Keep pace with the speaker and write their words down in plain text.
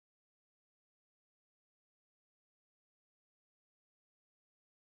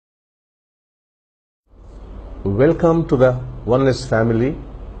Welcome to the Oneness family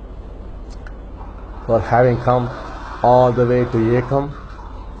for having come all the way to Ekam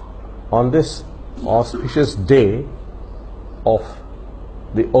on this auspicious day of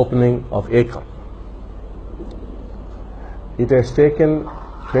the opening of Ekam. It has taken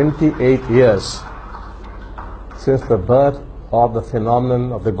 28 years since the birth of the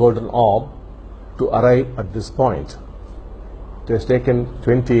phenomenon of the golden orb to arrive at this point. It has taken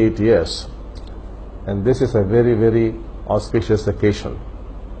 28 years. And this is a very, very auspicious occasion.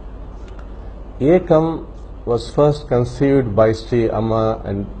 Ekam was first conceived by Sri Amma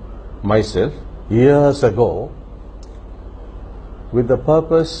and myself years ago with the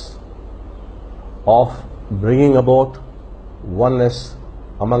purpose of bringing about oneness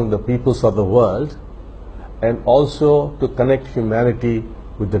among the peoples of the world and also to connect humanity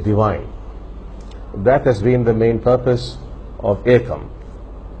with the divine. That has been the main purpose of Ekam,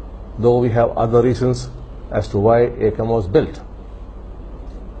 though we have other reasons as to why Ekam was built.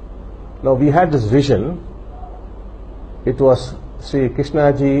 Now we had this vision. It was Sri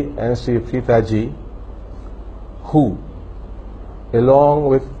Krishnaji and Sri Preetaji who, along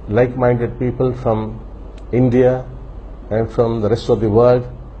with like-minded people from India and from the rest of the world,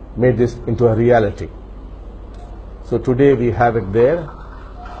 made this into a reality. So today we have it there,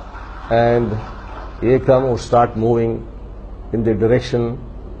 and Ekam will start moving in the direction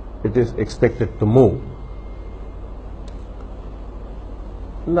it is expected to move.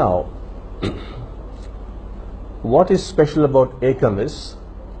 Now, what is special about Ekam is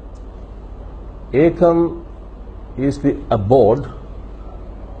the abode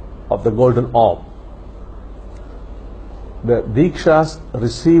of the golden orb. The Dikshas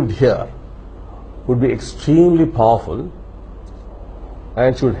received here would be extremely powerful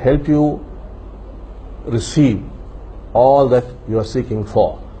and should help you receive all that you are seeking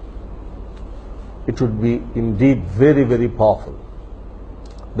for. It would be indeed very, very powerful.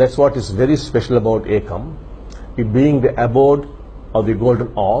 That's what is very special about Ekam, it being the abode of the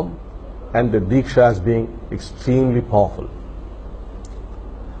golden orb and the Dikshas being extremely powerful.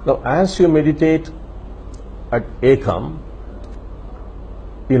 Now, as you meditate at Ekam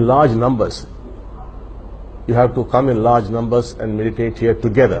in large numbers, you have to come in large numbers and meditate here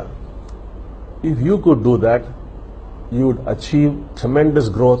together. If you could do that, you would achieve tremendous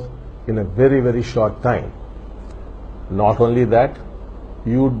growth in a very, very short time. Not only that,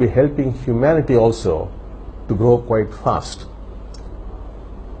 you would be helping humanity also to grow quite fast.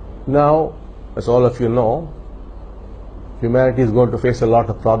 Now, as all of you know, humanity is going to face a lot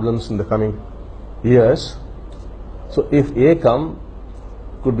of problems in the coming years. So if Ekam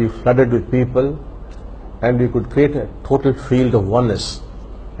could be flooded with people and we could create a total field of oneness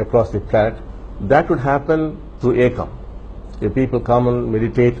across the planet, that would happen through Ekam. If people come and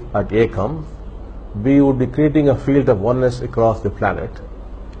meditate at Ekam, we would be creating a field of oneness across the planet,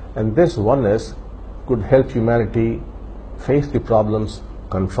 and this oneness could help humanity face the problems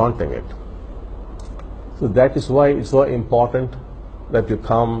confronting it. So that is why it's so important that you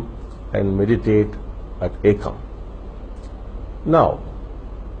come and meditate at Ekam. Now,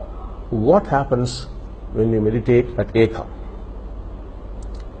 what happens when you meditate at Ekam?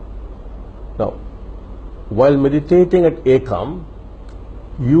 Now, while meditating at Ekam,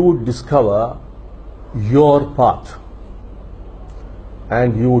 you discover your path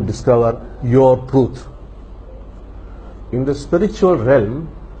and you discover your truth. In the spiritual realm,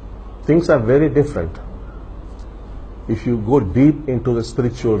 things are very different. If you go deep into the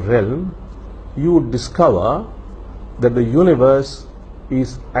spiritual realm, you would discover that the universe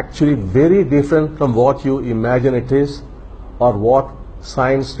is actually very different from what you imagine it is or what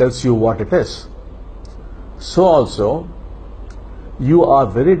science tells you what it is. So also, you are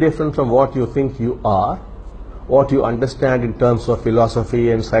very different from what you think you are, what you understand in terms of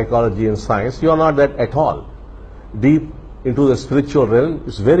philosophy and psychology and science. You are not that at all. Deep into the spiritual realm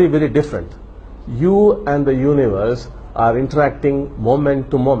is very, very different. You and the universe are interacting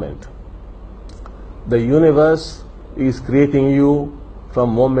moment to moment. The universe is creating you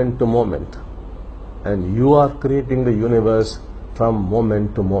from moment to moment, and you are creating the universe from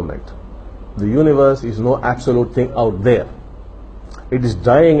moment to moment. The universe is no absolute thing out there. It is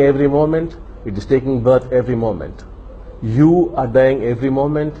dying every moment, it is taking birth every moment. You are dying every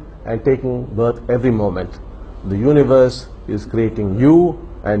moment and taking birth every moment. The universe is creating you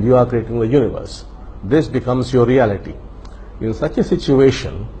and you are creating the universe. This becomes your reality. In such a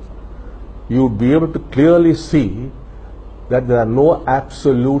situation, you would be able to clearly see that there are no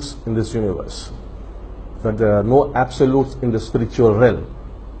absolutes in this universe, that there are no absolutes in the spiritual realm.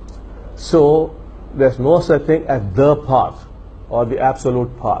 So there's no such thing as the path or the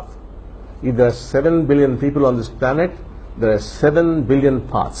absolute path. If there are 7 billion people on this planet, there are 7 billion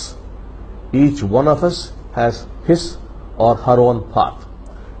paths. Each one of us has his or her own path.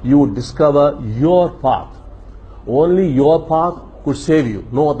 You discover your path. Only your path could save you,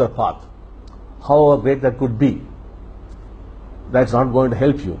 no other path. However great that could be, that's not going to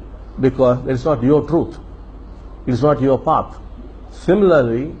help you, because it's not your truth. It's not your path.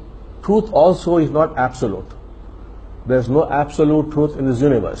 Similarly, truth also is not absolute. There's no absolute truth in this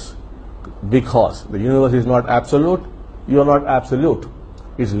universe. Because the universe is not absolute, you are not absolute.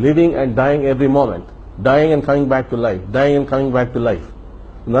 It's living and dying every moment. Dying and coming back to life. Dying and coming back to life.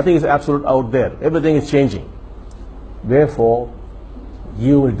 Nothing is absolute out there. Everything is changing. Therefore,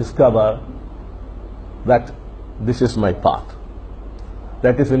 you will discover that this is my path.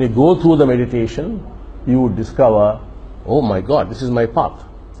 That is, when you go through the meditation, you would discover, oh my God, this is my path.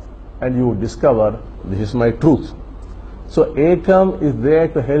 And you would discover, this is my truth. So Ekam is there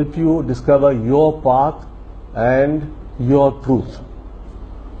to help you discover your path and your truth.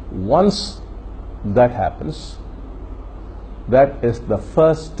 Once that happens, that is the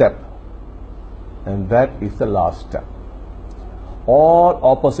first step, and that is the last step. All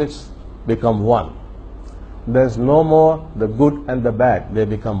opposites become one. There's no more the good and the bad, they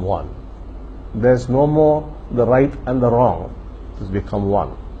become one. There's no more the right and the wrong, they become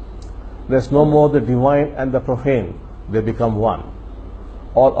one. There's no more the divine and the profane, they become one.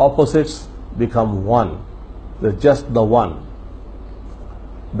 All opposites become one. There's just the one.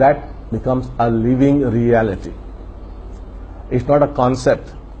 That becomes a living reality. It's not a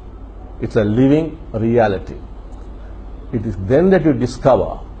concept, it's a living reality. It is then that you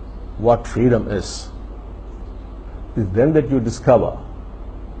discover what freedom is. It is then that you discover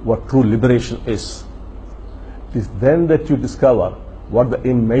what true liberation is. It is then that you discover what the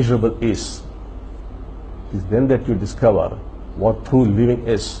immeasurable is. It is then that you discover what true living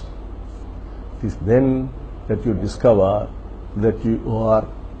is. It is then that you discover that you are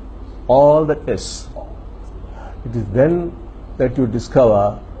all that is. It is then that you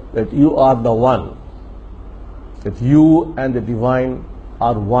discover that you are the one, that you and the divine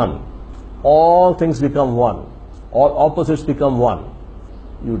are one. All things become one. All opposites become one.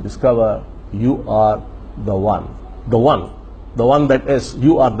 You discover you are the one. The one that is,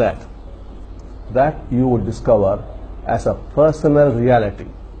 you are that. That you would discover as a personal reality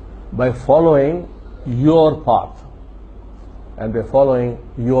by following your path and by following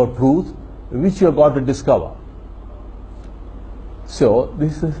your truth, which you have got to discover. So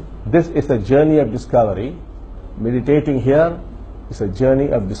this is a journey of discovery. Meditating here is a journey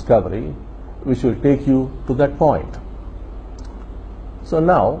of discovery which will take you to that point. So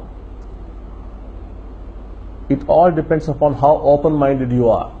now, it all depends upon how open-minded you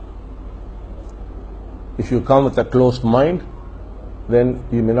are. If you come with a closed mind, then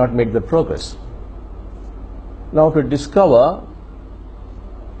you may not make the progress. Now, to discover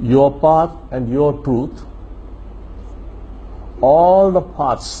your path and your truth, all the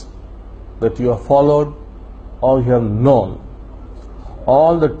paths that you have followed or you have known,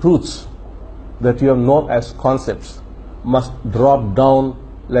 all the truths that you have known as concepts must drop down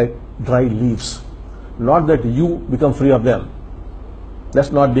like dry leaves. Not that you become free of them.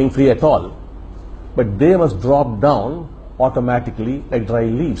 That's not being free at all. But they must drop down automatically like dry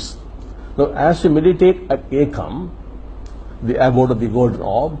leaves. Now, as you meditate at Ekam, the abode of the golden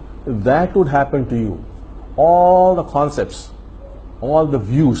orb, that would happen to you. All the concepts, all the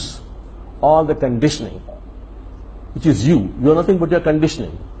views, all the conditioning, which is you. You are nothing but your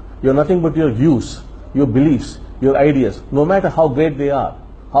conditioning. You are nothing but your views, your beliefs, your ideas, no matter how great they are,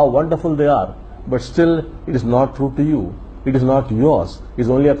 how wonderful they are, but still it is not true to you. It is not yours. It is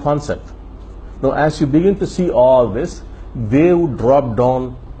only a concept. Now, as you begin to see all this, they would drop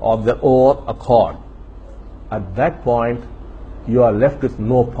down of their own accord. At that point, you are left with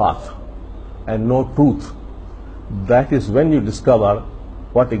no path and no truth. That is when you discover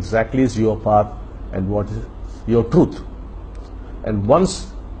what exactly is your path and what is your truth. And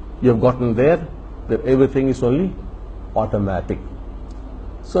once you have gotten there, then everything is only automatic.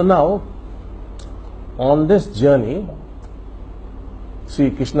 So now, on this journey,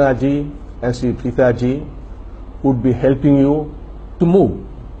 Sri Krishna ji and Sri Prita ji would be helping you to move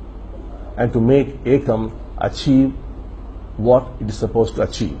and to make Ekam achieve what it is supposed to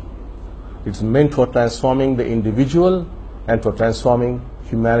achieve. It's meant for transforming the individual and for transforming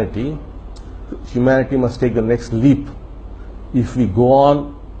humanity. Humanity must take the next leap. If we go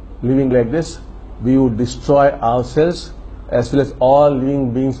on living like this, we would destroy ourselves as well as all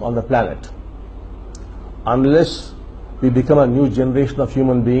living beings on the planet. Unless we become a new generation of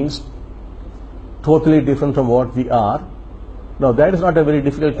human beings, totally different from what we are. Now, that is not a very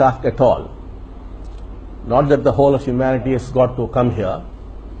difficult task at all. Not that the whole of humanity has got to come here.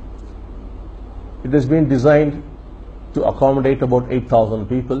 It has been designed to accommodate about 8,000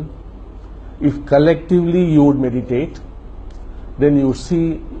 people. If collectively you would meditate, then you would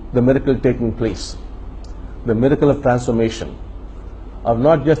see the miracle taking place, the miracle of transformation, of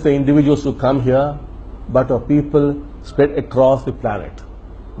not just the individuals who come here, but of people spread across the planet.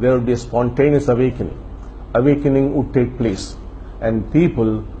 There would be a spontaneous awakening. Awakening would take place, and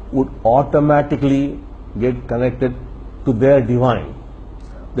people would automatically get connected to their divine.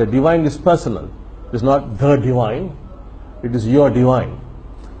 The divine is personal. It is not the divine. It is your divine.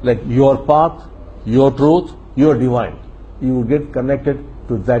 Like your path, your truth, your divine. You would get connected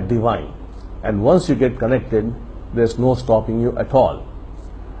to that divine. And once you get connected, there's no stopping you at all.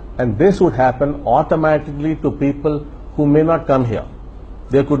 And this would happen automatically to people who may not come here.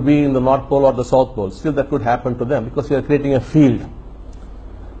 They could be in the North Pole or the South Pole. Still that could happen to them because you are creating a field.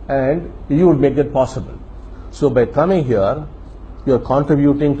 And you would make that possible. So by coming here, you are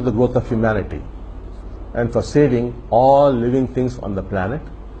contributing to the growth of humanity and for saving all living things on the planet.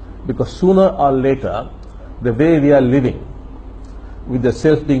 Because sooner or later, the way we are living, with the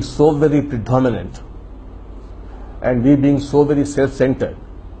self being so very predominant and we being so very self-centered,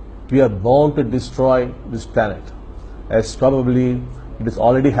 we are bound to destroy this planet, as probably it has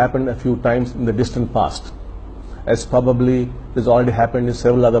already happened a few times in the distant past, as probably it has already happened in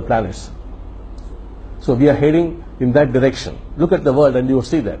several other planets. So we are heading in that direction. Look at the world and you will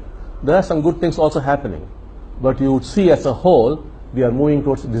see that. There are some good things also happening, but you would see as a whole, we are moving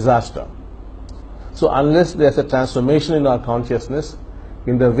towards disaster. So unless there is a transformation in our consciousness,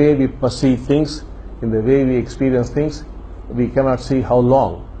 in the way we perceive things, in the way we experience things, we cannot see how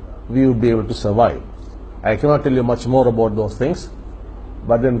long we would be able to survive. I cannot tell you much more about those things,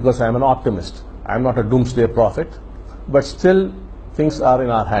 but then because I am an optimist, I am not a doomsday prophet, but still things are in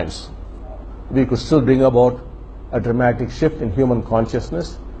our hands. We could still bring about a dramatic shift in human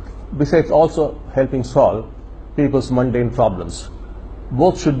consciousness, besides also helping solve people's mundane problems.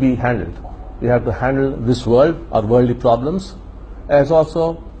 Both should be handled. We have to handle this world, our worldly problems, as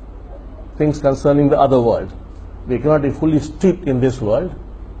also things concerning the other world. We cannot be fully steeped in this world,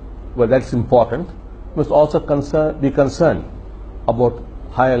 well, that's important. We must also be concerned about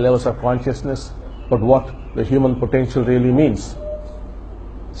higher levels of consciousness, but what the human potential really means.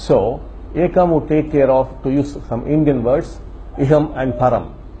 So, Ekam would take care of, to use some Indian words, Iham and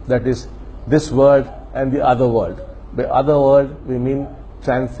Param, that is, this world and the other world. By other world, we mean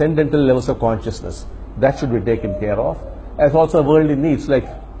transcendental levels of consciousness. That should be taken care of, as also worldly needs like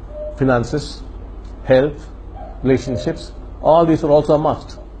finances, health, relationships. All these are also a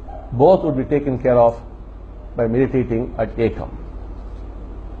must. Both would be taken care of by meditating at Ekam.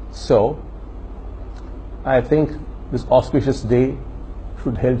 So, I think this auspicious day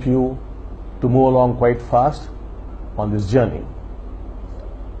should help you to move along quite fast on this journey.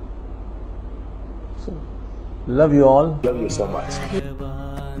 So, love you all. Love you so much.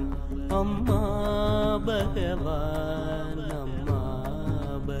 Amma Bhagavan,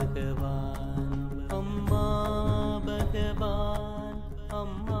 Amma Bhagavan, Amma Bhagavan,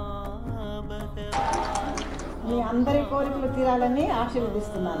 Amma Bhagavan. మీ అందరి కోరికలు తీరాలని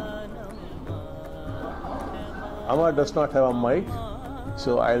ఆశీర్వదిస్తున్నాను. Amma does not have a mic,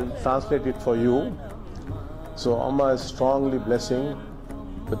 so I'll translate it for you. So Amma is strongly blessing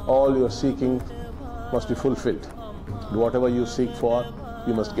that all your seeking must be fulfilled. Whatever you seek for,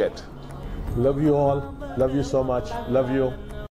 you must get. Love you all. Love you so much. Love you.